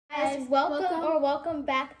welcome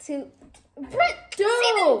back to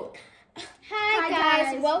Hi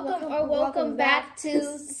guys, welcome back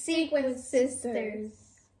to Sequin Sisters.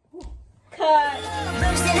 Cut.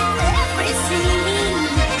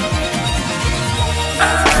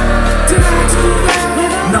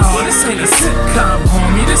 No, this ain't a sitcom,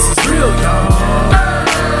 homie. This is real, y'all.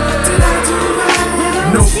 Did I do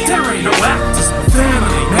that? No, there ain't no actors, but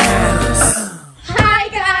family matters. Hi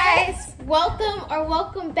guys,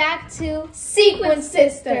 welcome back to Sequin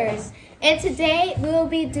Sisters. And today we will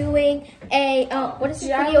be doing a what is this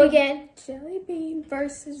video again? Jelly bean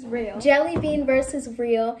versus real. Jelly bean versus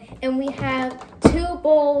real, and we have two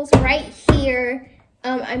bowls right here.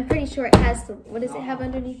 I'm pretty sure it has the, what does it have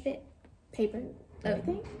underneath it? Paper.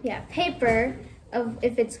 Yeah, paper of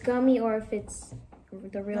if it's gummy or if it's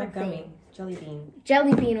the real Not thing. gummy. Jelly bean.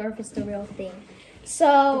 Jelly bean or if it's the real thing.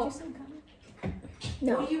 So Did you say gummy?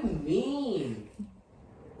 no. What do you mean?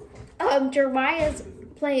 Jeriah's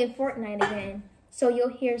playing Fortnite again, so you'll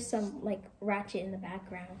hear some like ratchet in the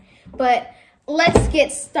background. But let's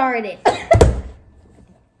get started.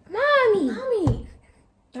 Mommy.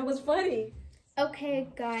 That was funny. Okay,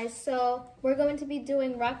 guys, so we're going to be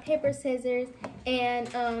doing rock, paper, scissors, and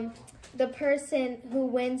the person who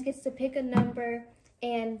wins gets to pick a number,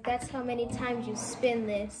 and that's how many times you spin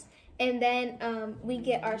this. And then we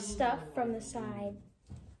get our stuff from the side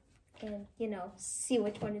and, you know, see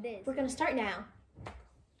which one it is. We're going to start now.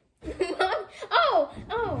 Mom, oh,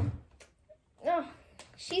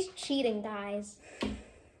 she's cheating, guys.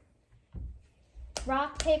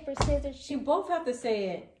 Rock, paper, scissors, You both have to say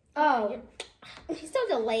it. Oh, she's so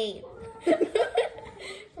delayed.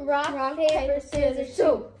 Rock, paper, scissors,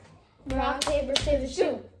 shoot. Rock, paper, scissors,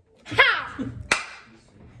 shoot. Ha!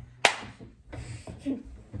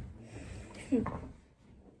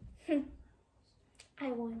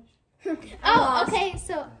 I won. Oh, okay.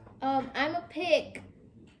 So, I'm a pick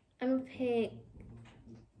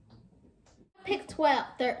 12,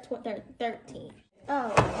 13. Oh,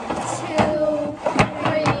 2,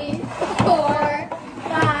 3, 4,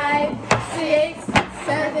 5, 6,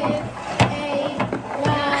 7, 8,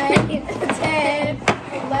 9, 10,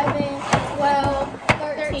 11, 12,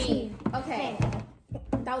 13. Okay.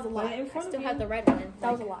 That was a lot. Put it in front I still of have you. the red one.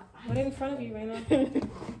 That was a lot. Put it in front of you, Raina.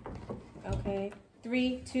 Okay.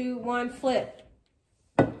 3, 2, 1, flip.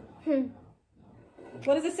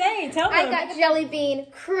 What does it say? Tell me. I got jelly bean,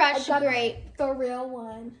 crush grape. the real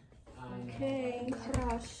one. Okay.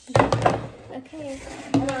 Crush. Okay.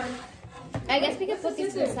 I guess we can put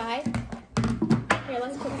these to the side. Here,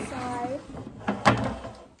 let's put it aside.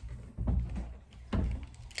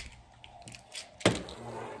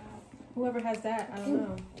 Whoever has that, I don't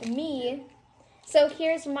know. Me. So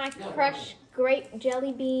here's my crush grape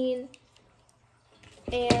jelly bean.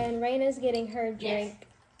 And Raina's getting her drink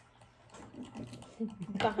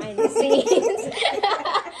behind the scenes.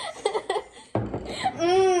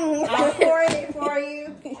 I'll pour it for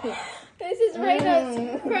you. This is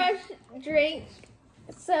Raina's crush drink.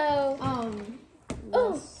 So,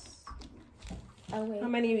 oh wait, How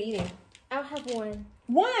many are you eating? I'll have one.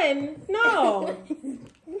 One? No. You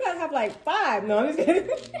gotta have like 5. No, I'm just kidding.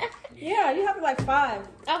 Yeah, you have like 5.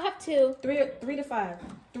 I'll have 2. 3 to 5.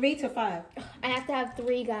 3 to 5. I have to have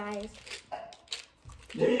 3, guys. I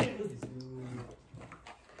can't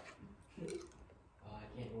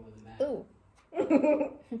roll with the mat. Ooh.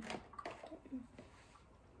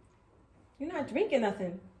 You're not drinking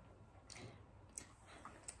nothing.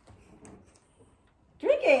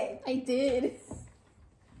 Drink it. I did.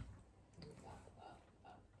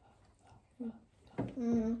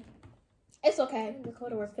 It's okay.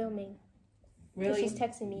 Dakota, we're filming. Really? She's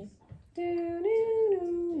texting me.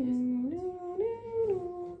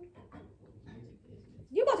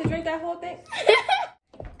 You about to drink that whole thing?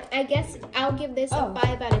 I guess I'll give this a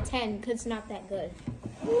 5 out of 10 because it's not that good.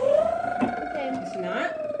 Okay. It's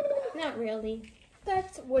not? Not really.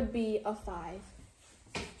 That would be a 5.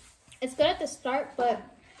 It's good at the start, but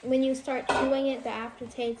when you start chewing it, the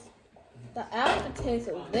aftertaste. The aftertaste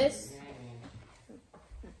of this.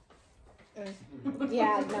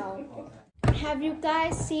 Yeah, no. Have you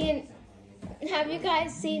guys seen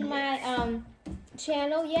my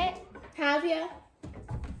channel yet? Have ya?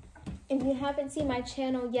 If you haven't seen my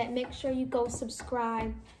channel yet, make sure you go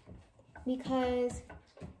subscribe because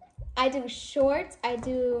I do shorts, I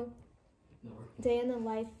do day in the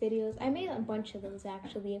life videos. I made a bunch of those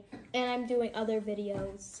actually, and I'm doing other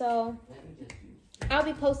videos. So I'll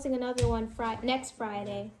be posting another one next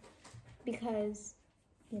Friday because,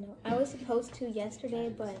 you know, I was supposed to yesterday,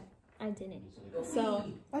 but I didn't. So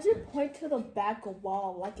I should point to the back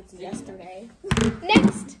wall like it's yesterday.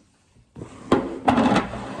 next.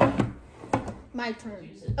 My turn.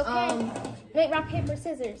 Okay. Wait, rock, paper,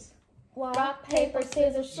 scissors. Rock, paper,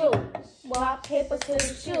 scissors, shoot. Rock, paper,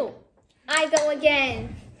 scissors, shoot. I go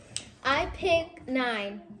again. I pick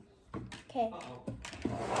 9. Okay. 1, 2,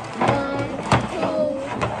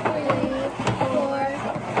 3, 4,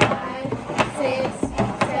 5, 6,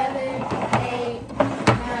 7, 8,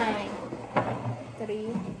 9. 3.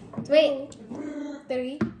 Wait.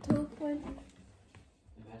 3, 2, 1.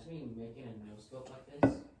 Imagine me making a no scope like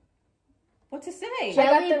this. What to say? I got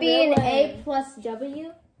Jelly the bean real A one. plus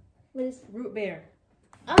W? What is... Root beer.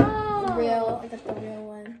 Oh. Real. I got the real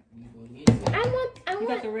one. I You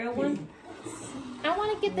got the real one?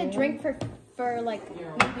 want to get the drink for like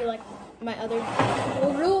maybe like my other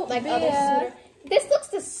like beer. other suitor. This looks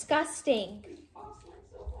disgusting.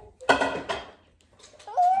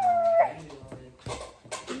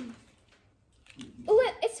 Ooh,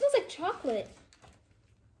 it smells like chocolate.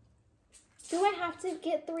 Do I have to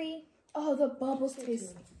get 3? Oh, the bubbles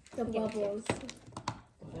taste. The bubbles.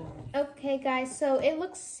 Okay, guys. So it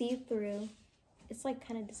looks see-through. It's like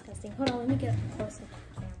kind of disgusting. Hold on, let me get closer.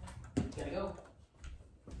 Gotta go.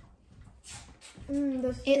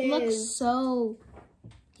 The fizz. It looks so.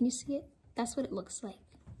 Can you see it? That's what it looks like.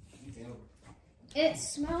 It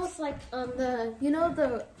smells like the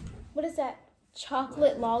what is that?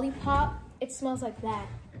 Chocolate lollipop. It smells like that.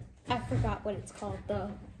 I forgot what it's called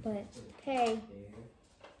though. But okay.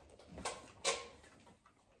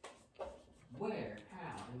 Where?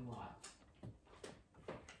 How? And what?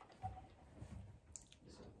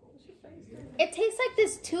 It tastes like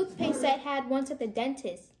this toothpaste that I had once at the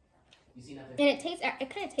dentist. You see nothing? And it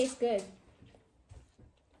kind of tastes good.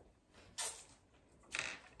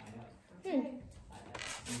 I know. Hmm. I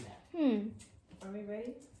see that. Are we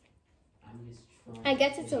ready? I'm just trying. I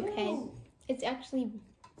guess it's okay. It's actually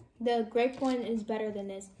the grape one is better than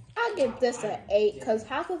this. I'll give this an 8 because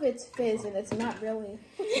half of it's fizz and it's not really.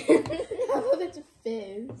 Half of it's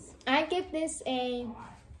fizz. I give this a.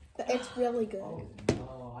 But it's really good.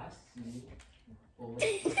 Oh, I see. Oh,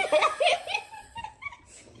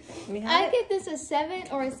 I give this a 7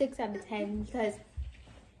 or a 6 out of 10 because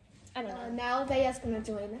I don't know. Now Veya's gonna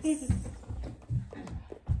join us.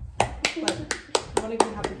 But one of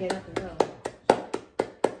you have to get up and go.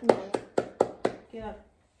 No. Get up.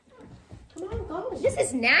 Come on, go. This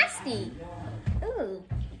is nasty. Ooh.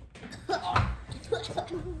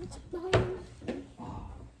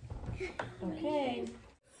 Okay.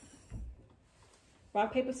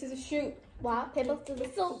 Rock, paper, scissors, shoot. Wow, paper to the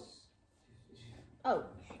soup. Oh.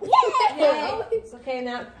 Yeah. It's okay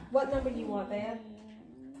now. What number do you want, Bea?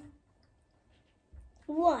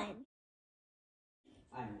 1.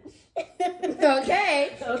 I missed.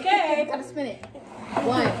 Okay. Okay. Gotta spin it. 1.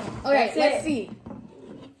 All right, That's let's it. see.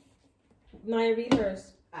 Naya, read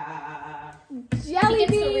hers. Jelly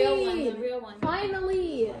bean. The real one. The real one.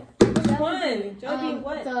 Finally. Which one? Jelly bean,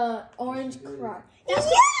 what? The orange crush.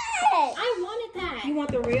 I wanted that. You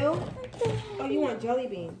want the real? Oh, you want jelly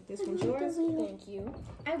bean. This one's yours? Thank you.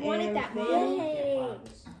 I wanted And that then- one.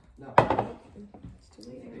 No. It's too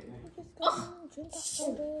late. Oh.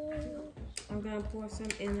 I'm gonna pour some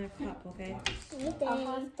in a cup, okay? I'll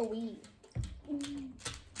have 3.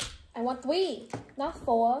 I want 3, not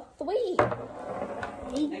 4. 3.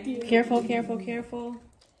 Careful, careful, careful.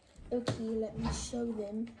 Okay, let me show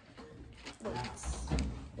them. Wait,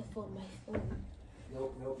 before my phone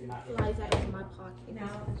Nope, nope, you're not. flies out of my pocket. Can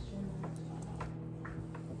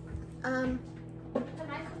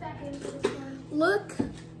I come back into this one? Look,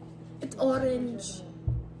 it's orange.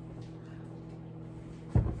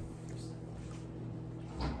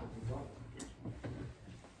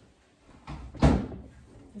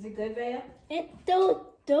 Is it good, Bea? It don't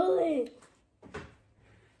do it.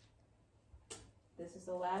 This is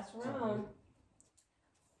the last round.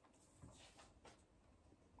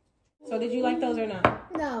 So did you like those or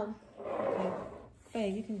not? No. Okay. Bea,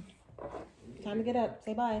 you can. Time to get up.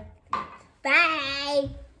 Say bye. Bye.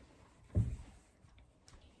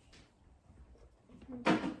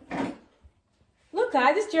 Look,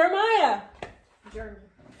 guys, it's Jeremiah.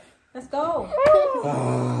 Let's go.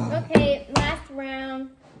 Okay, last round.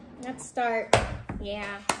 Let's start.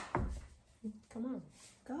 Yeah. Come on.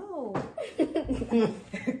 Go.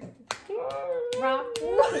 Rock.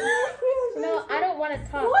 No, I don't want to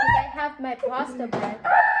talk because I have my pasta bread.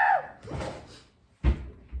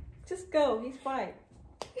 Just go. He's fine.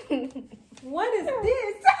 What is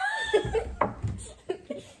this?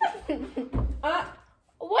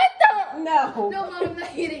 What the? No. No, Mom, I'm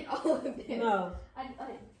not eating all of it. No. I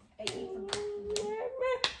ate some.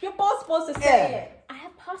 You're both supposed to say it. I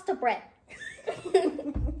have pasta bread.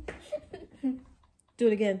 Do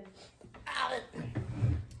it again.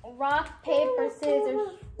 rock, paper,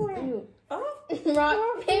 scissors, shoot. Oh. Rock,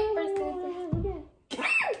 paper, scissors.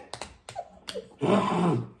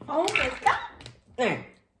 Oh my god.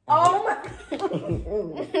 Oh my.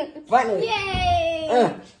 Finally.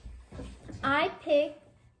 Yay! I picked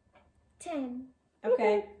 10.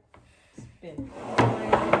 Okay. Spin.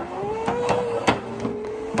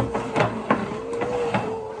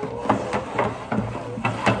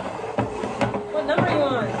 What number are you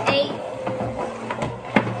on? 8.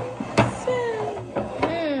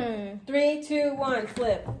 3, 2, 1,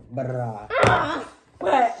 flip. Brah.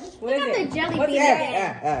 What? What is Got it? the jelly What's bean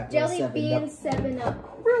that? again. Jelly bean 7-Up.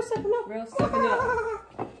 Real 7 Up. Real 7 Up.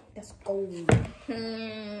 That's gold.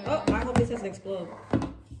 Oh, I hope this doesn't explode.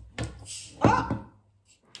 Oh!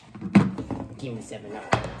 Give me 7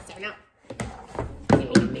 up. 7 Up.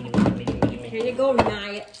 Give me. Here you go,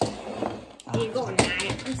 Naya. Here you go,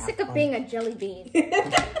 Naya. I'm sick of being a jelly bean.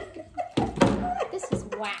 This is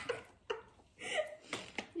whack.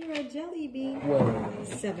 You're a jelly bean. Wait.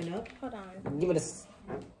 7 Up. Hold on. Give it a.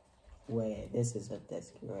 Wait, this is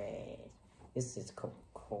great. This is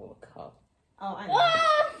Coca-Cola cup. Oh, I know.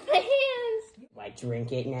 Ah, my hands. Like,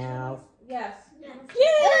 drink it now. Yes.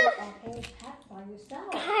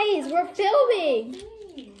 Guys, we're filming.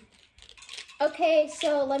 Okay,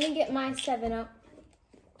 so let me get my 7-Up.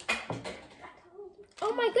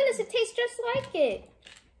 Oh my goodness, it tastes just like it.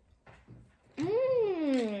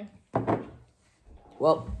 Mmm.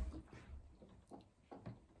 Well.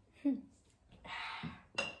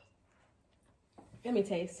 Let me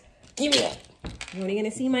taste. Give me it. You're only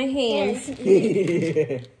gonna see my hands.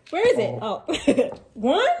 Here. Where is it? Oh.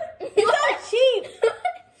 One? It's not cheap.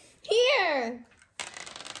 Here.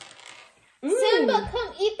 Simba,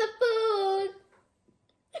 come eat the food.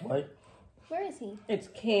 What? Where is he? It's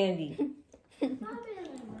candy.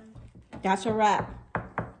 That's a wrap.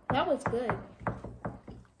 That was good.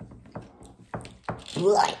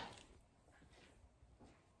 What?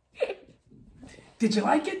 Did you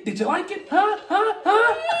like it? Did you like it? Huh? Huh?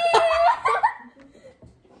 Huh?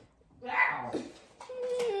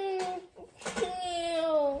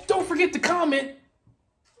 Ew. Don't forget to comment.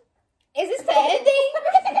 Is this the ending?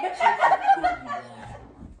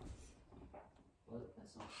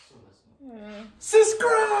 Subscribe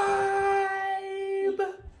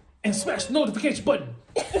and smash the notification button.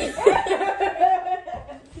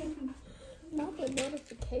 Not the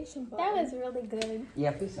notification button. That was really good.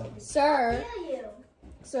 Yeah, please help me. Sir.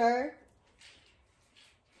 Sir.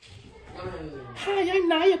 Hi, I'm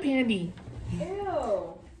Naya Pandy.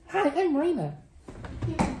 Ew. Hi, I'm Raina.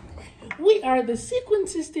 We are the Sequin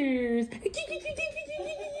sisters.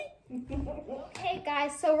 Okay,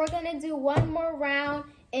 guys, so we're gonna do one more round,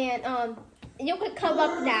 and you can come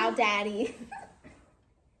up now, Daddy.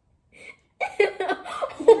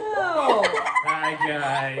 No. Hi,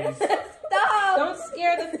 guys. Stop. Don't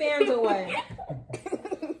scare the fans away.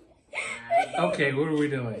 Okay, what are we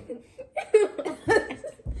doing?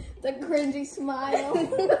 The cringy smile.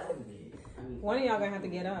 One of y'all gonna have to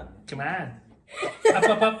get up. Come on. Up,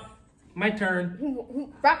 up, up. My turn.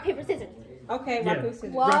 Rock, paper, scissors. Okay, Yeah. rock, paper,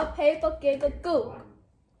 scissors. Rock, paper, giggle, goo.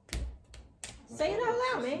 Say it out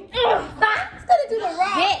loud, man. It's gonna do the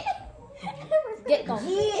rock. Get going.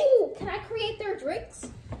 Ooh, can I create their drinks?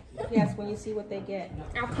 Yes, when you see what they get.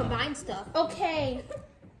 I'll combine stuff. Okay.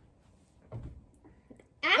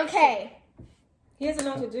 Okay. He doesn't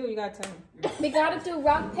know what to do. You gotta tell him. We gotta do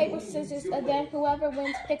rock, paper, scissors again. Whoever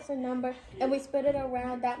wins picks a number, and we spin it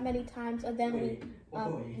around that many times, and then we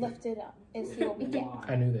lift it up and see what we get.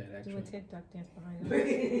 I knew that, Do a actually. TikTok dance behind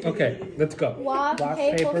him. Okay, let's go. Rock,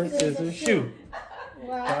 paper, scissors, shoot.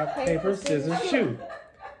 Rock, paper, scissors, shoot.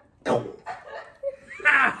 Go.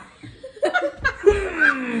 Ah!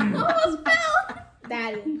 Almost fell.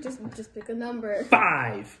 Daddy, just pick a number.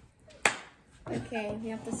 5. Okay,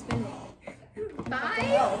 you have to spin it.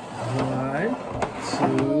 5.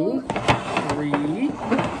 1, 2, 3,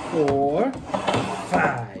 4,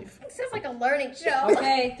 5. This is like a learning show.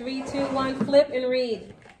 Okay, 3, 2, 1, flip and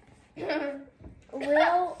read.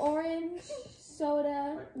 Real orange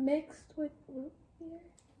soda mixed with root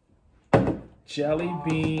beer. Jelly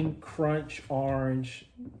bean crunch orange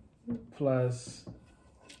plus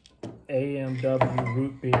AMW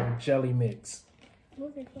root beer jelly mix.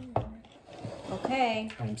 Okay.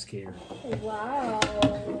 I'm scared. Wow.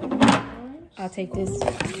 I'll take this.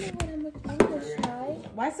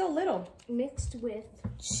 Why so little? Mixed with.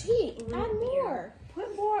 Cheap. Add more.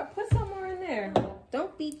 Put more. Put some more in there.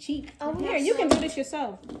 Don't be cheap. Oh, Here, you can do this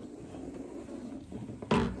yourself.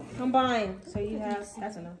 Combine. So you have.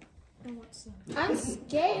 That's enough. I'm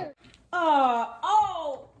scared.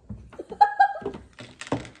 Oh.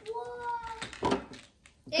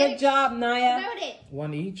 Good job, Naya. Vote it.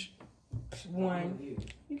 One each. One.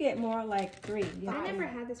 You get more like 3. Yeah. I never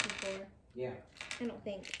had this before. Yeah. I don't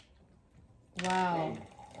think. Wow.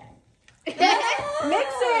 Mix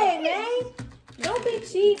it, man. Don't be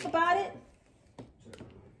cheap about it.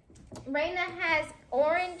 Raina has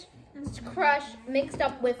orange crush mixed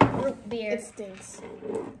up with root beer. It stinks.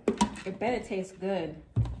 It better taste good.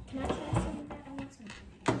 Can I try some of that? I want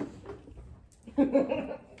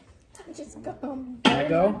some. Just go. I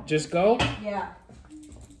go. Just go. Yeah.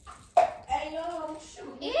 Hey, yo,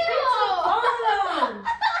 shoot. Ew! On.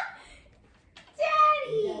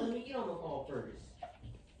 Daddy! Yeah, let me get on the call first.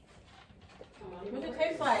 Come on, What's it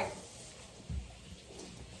taste like?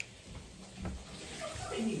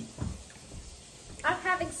 I'm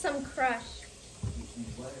having some crush.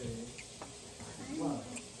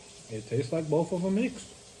 It tastes like both of them mixed.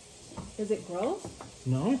 Is it gross?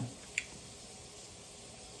 No.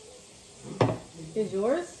 Is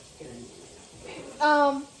yours?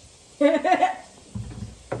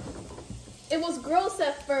 It was gross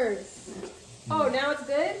at first. Oh, now it's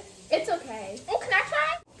good? It's okay. Oh, can I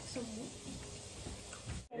try?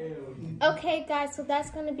 Okay, guys, so that's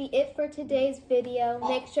going to be it for today's video.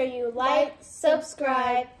 Make sure you like,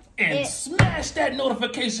 subscribe, And smash that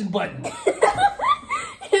notification button. and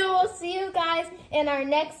we'll see you guys in our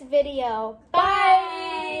next video.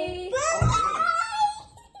 Bye!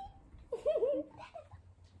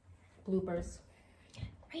 Bloopers.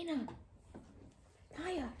 Raina.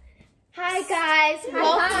 Naya. Hi, guys.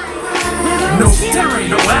 No, there ain't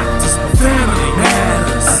no act, it's my family.